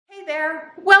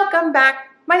there, welcome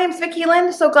back. My name is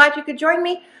Vicki-Lynne, so glad you could join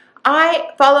me. I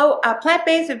follow a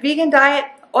plant-based vegan diet,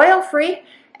 oil-free,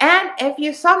 and if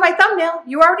you saw my thumbnail,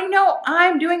 you already know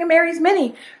I'm doing a Mary's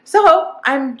Mini. So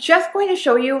I'm just going to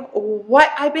show you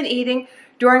what I've been eating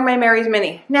during my Mary's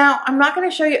Mini. Now, I'm not going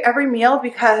to show you every meal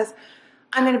because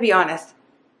I'm going to be honest,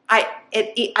 I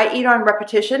eat on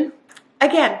repetition.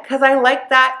 Again, because I like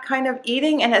that kind of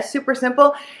eating and it's super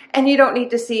simple and you don't need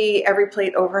to see every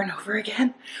plate over and over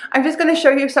again. I'm just going to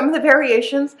show you some of the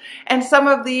variations and some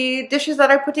of the dishes that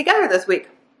I put together this week.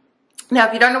 Now,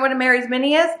 if you don't know what a Mary's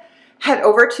Mini is, head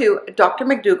over to Dr.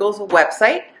 McDougall's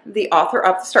website, the author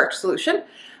of the Starch Solution.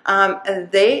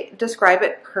 They describe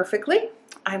it perfectly.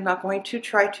 I'm not going to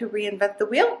try to reinvent the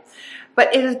wheel,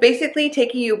 but it is basically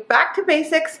taking you back to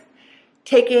basics,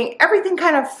 taking everything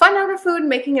kind of fun out of food,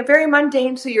 making it very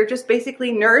mundane, so you're just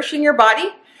basically nourishing your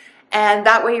body, and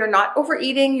that way you're not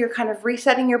overeating, you're kind of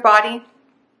resetting your body.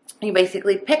 You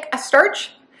basically pick a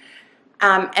starch,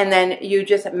 and then you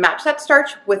just match that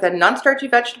starch with a non-starchy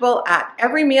vegetable at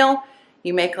every meal.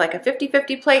 You make like a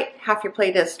 50-50 plate. Half your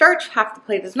plate is starch, half the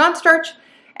plate is non-starch,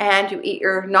 and you eat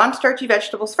your non-starchy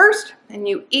vegetables first, and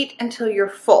you eat until you're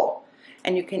full.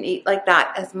 And you can eat like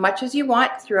that as much as you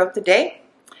want throughout the day.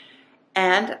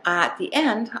 And at the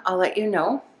end, I'll let you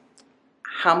know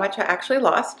how much I actually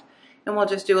lost, and we'll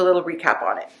just do a little recap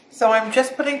on it. So I'm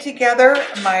just putting together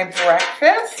my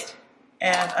breakfast,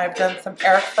 and I've done some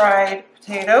air fried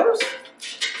potatoes.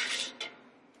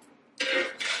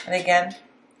 And again,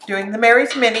 doing the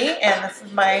Mary's Mini, and this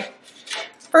is my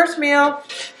first meal.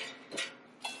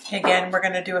 Again, we're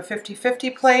going to do a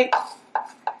 50-50 plate.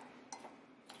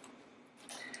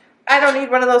 I don't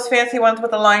need one of those fancy ones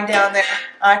with a line down there.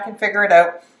 I can figure it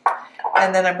out.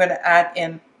 And then I'm going to add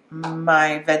in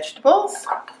my vegetables.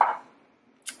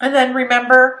 And then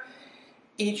remember,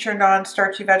 eat your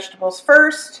non-starchy vegetables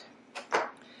first.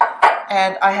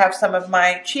 And I have some of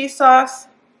my cheese sauce.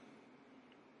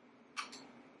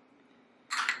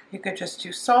 You could just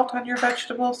do salt on your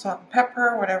vegetables, salt and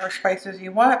pepper, whatever spices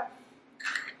you want.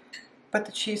 But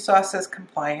the cheese sauce is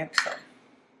compliant, so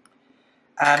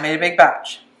I made a big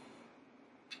batch.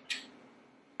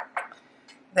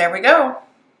 There we go.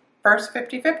 First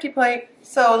 50-50 plate.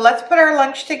 So let's put our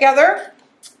lunch together.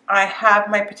 I have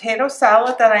my potato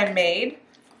salad that I made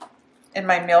in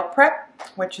my meal prep,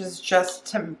 which is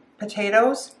just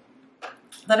potatoes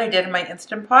that I did in my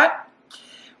Instant Pot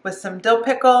with some dill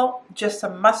pickle, just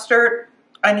some mustard,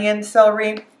 onion,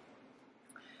 celery.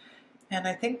 And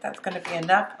I think that's going to be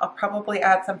enough. I'll probably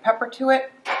add some pepper to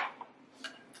it.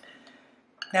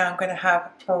 Now I'm going to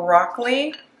have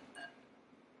broccoli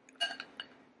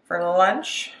for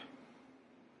lunch,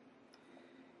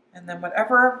 and then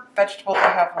whatever vegetables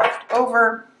I have left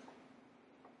over,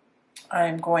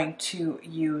 I'm going to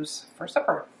use for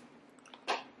supper.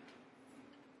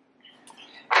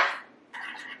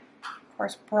 Of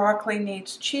course, broccoli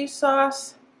needs cheese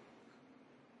sauce.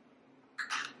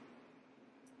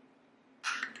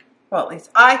 Well, at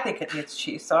least I think it needs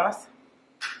cheese sauce.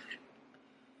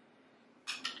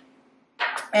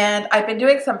 And I've been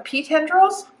doing some pea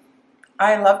tendrils.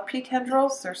 I love pea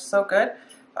tendrils, they're so good.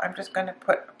 So I'm just going to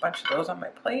put a bunch of those on my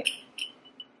plate.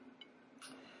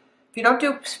 If you don't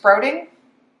do sprouting,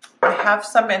 I have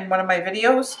some in one of my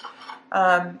videos.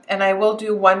 And I will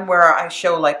do one where I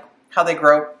show like how they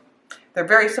grow. They're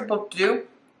very simple to do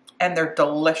and they're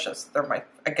delicious. They're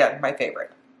again, my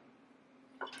favorite.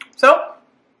 So,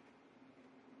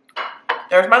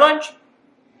 there's my lunch.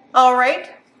 All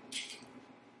right,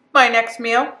 my next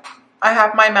meal. I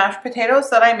have my mashed potatoes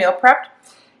that I meal prepped,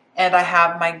 and I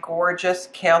have my gorgeous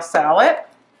kale salad,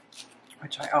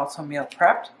 which I also meal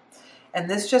prepped. And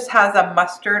this just has a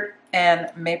mustard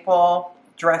and maple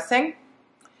dressing.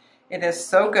 It is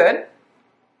so good.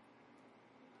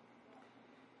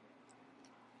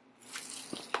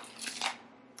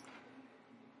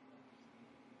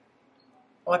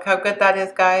 Look how good that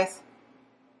is, guys.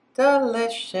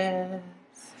 Delicious.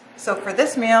 So for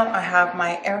this meal, I have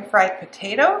my air fried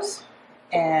potatoes.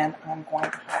 And I'm going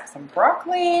to have some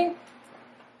broccoli.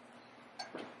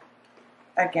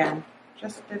 Again,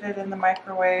 just did it in the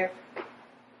microwave.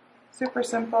 Super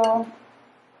simple.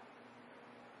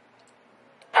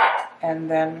 And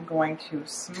then going to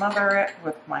smother it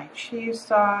with my cheese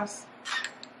sauce.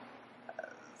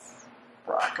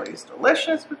 Broccoli is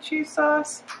delicious with cheese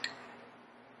sauce.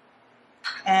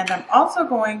 And I'm also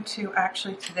going to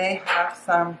actually today have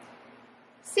some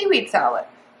seaweed salad.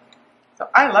 So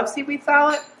I love seaweed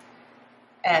salad,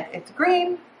 and it's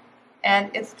green, and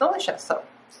it's delicious. So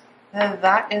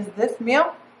that is this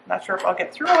meal. Not sure if I'll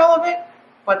get through all of it,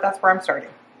 but that's where I'm starting.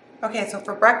 Okay, so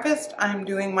for breakfast, I'm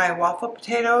doing my waffle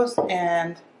potatoes,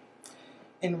 and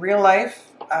in real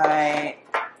life, I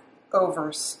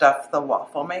overstuffed the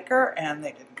waffle maker and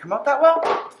they didn't come out that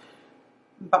well,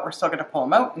 but we're still gonna pull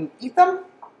them out and eat them.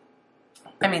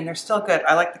 I mean, they're still good.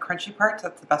 I like the crunchy parts.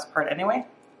 That's the best part anyway.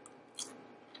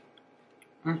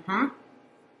 That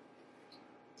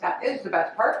is the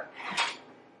best part.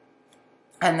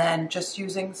 And then just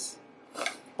using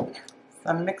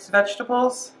some mixed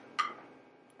vegetables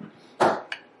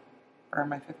for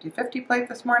my 50-50 plate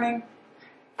this morning.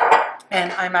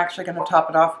 And I'm actually going to top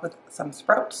it off with some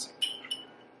sprouts,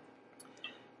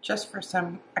 just for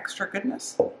some extra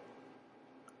goodness.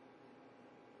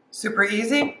 Super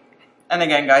easy. And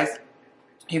again, guys,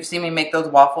 you've seen me make those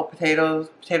potato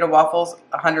waffles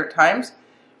 100 times.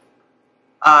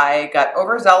 I got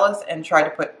overzealous and tried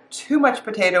to put too much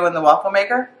potato in the waffle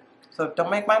maker, so don't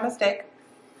make my mistake.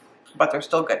 But they're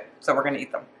still good, so we're going to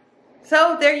eat them.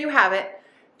 So there you have it.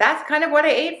 That's kind of what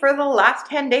I ate for the last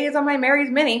 10 days on my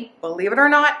Mary's Mini. Believe it or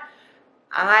not,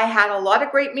 I had a lot of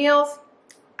great meals.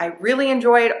 I really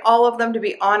enjoyed all of them, to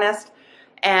be honest.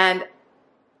 And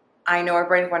I know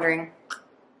everybody's wondering,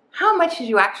 how much did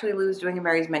you actually lose doing a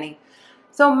Mary's Mini?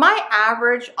 So my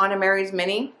average on a Mary's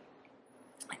Mini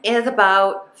is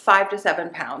about 5 to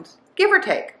 7 pounds, give or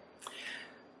take.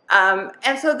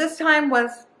 And so this time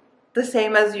was the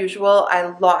same as usual.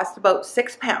 I lost about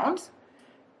 6 pounds.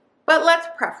 But let's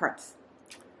preference.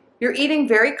 You're eating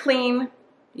very clean.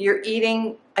 You're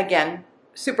eating, again,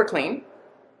 super clean.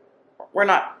 We're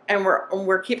not, and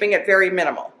we're keeping it very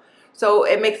minimal. So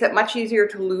it makes it much easier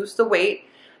to lose the weight.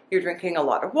 You're drinking a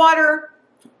lot of water.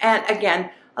 And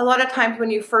again, a lot of times when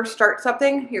you first start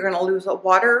something, you're going to lose a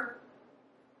water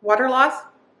loss.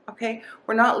 Okay,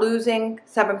 we're not losing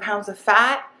 7 pounds of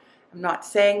fat. I'm not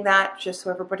saying that just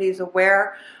so everybody's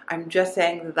aware. I'm just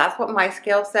saying that that's what my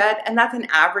scale said, and that's an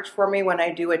average for me when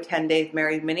I do a 10 days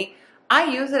Mary's Mini.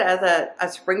 I use it as a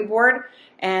springboard,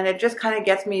 and it just kind of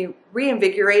gets me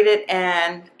reinvigorated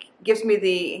and gives me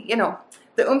the,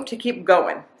 the oomph to keep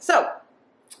going. So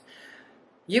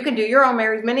you can do your own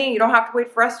Mary's Mini. You don't have to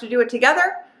wait for us to do it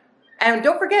together. And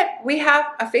don't forget, we have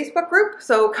a Facebook group,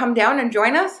 so come down and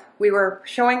join us. We were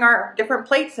showing our different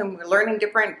plates and we're learning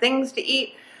different things to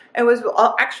eat. It was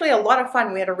actually a lot of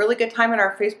fun. We had a really good time in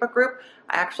our Facebook group.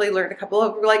 I actually learned a couple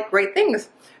of great things.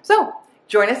 So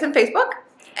join us in Facebook,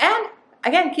 and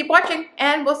again, keep watching,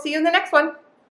 and we'll see you in the next one.